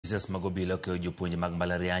Jesus magobilo ke jopuonj mag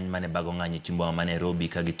mbalariany mane bago ng'anyo chimbo ma Nairobi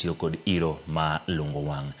ka gitiyo kod iro ma lungo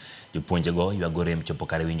wang'. Jopuonje go ywagore rem chopo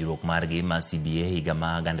kare winjruok margi ma CBA higa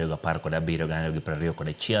ma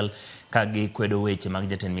 2017-2021 ka gikwedo weche mag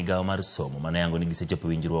jatend migawo mar somo mane yango ni gisechopo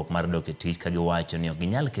winjruok mar dok e tich ka giwacho ni ok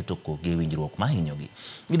ginyal keto koke winjruok ma hinyogi.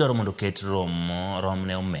 Gidwaro mondo ket rom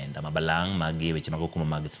ne omenda mabalang' mag weche mag okuma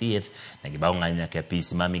mag thieth ne gibago ng'anyo nyaka e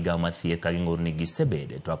apisi ma migawo mar thieth ka ging'ur ni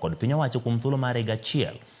gisebede to kod piny owacho kuom thuolo mar higa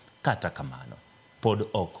achiel. Kata kamano, pod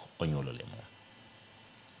ok onyuolo lemo.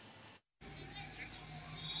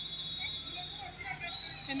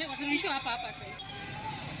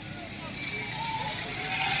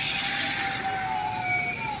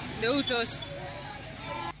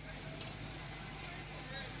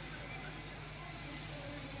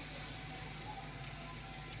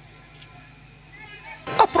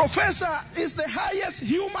 A professor is the highest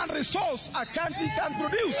human resource a country can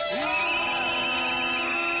produce.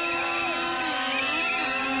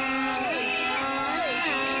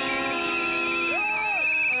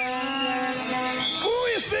 Who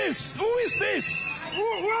is this? Who is it?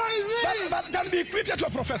 That can be equated to a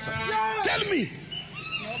professor. Yeah. Tell me.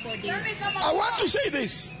 Nobody. I want to say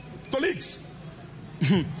this, colleagues.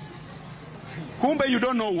 Kumbe, you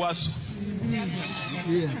don't know UASU. Yeah.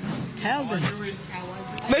 Tell them.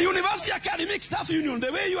 The University Academic Staff Union,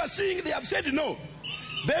 the way you are seeing, they have said no.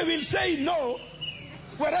 They will say no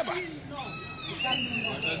wherever.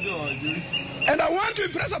 And I want to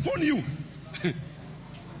impress upon you,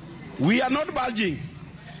 we are not budging.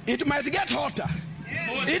 It might get hotter.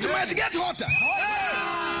 It might get hotter.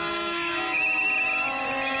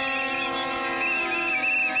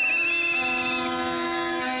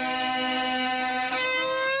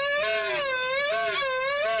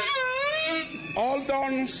 All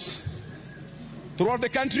dons throughout the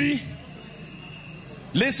country,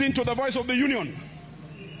 listen to the voice of the union.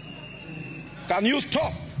 Can you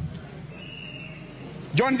stop?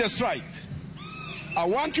 Join the strike. I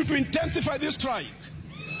want you to intensify this strike.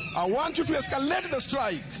 I want you to escalate the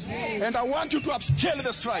strike. And I want you to upscale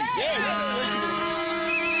the strike.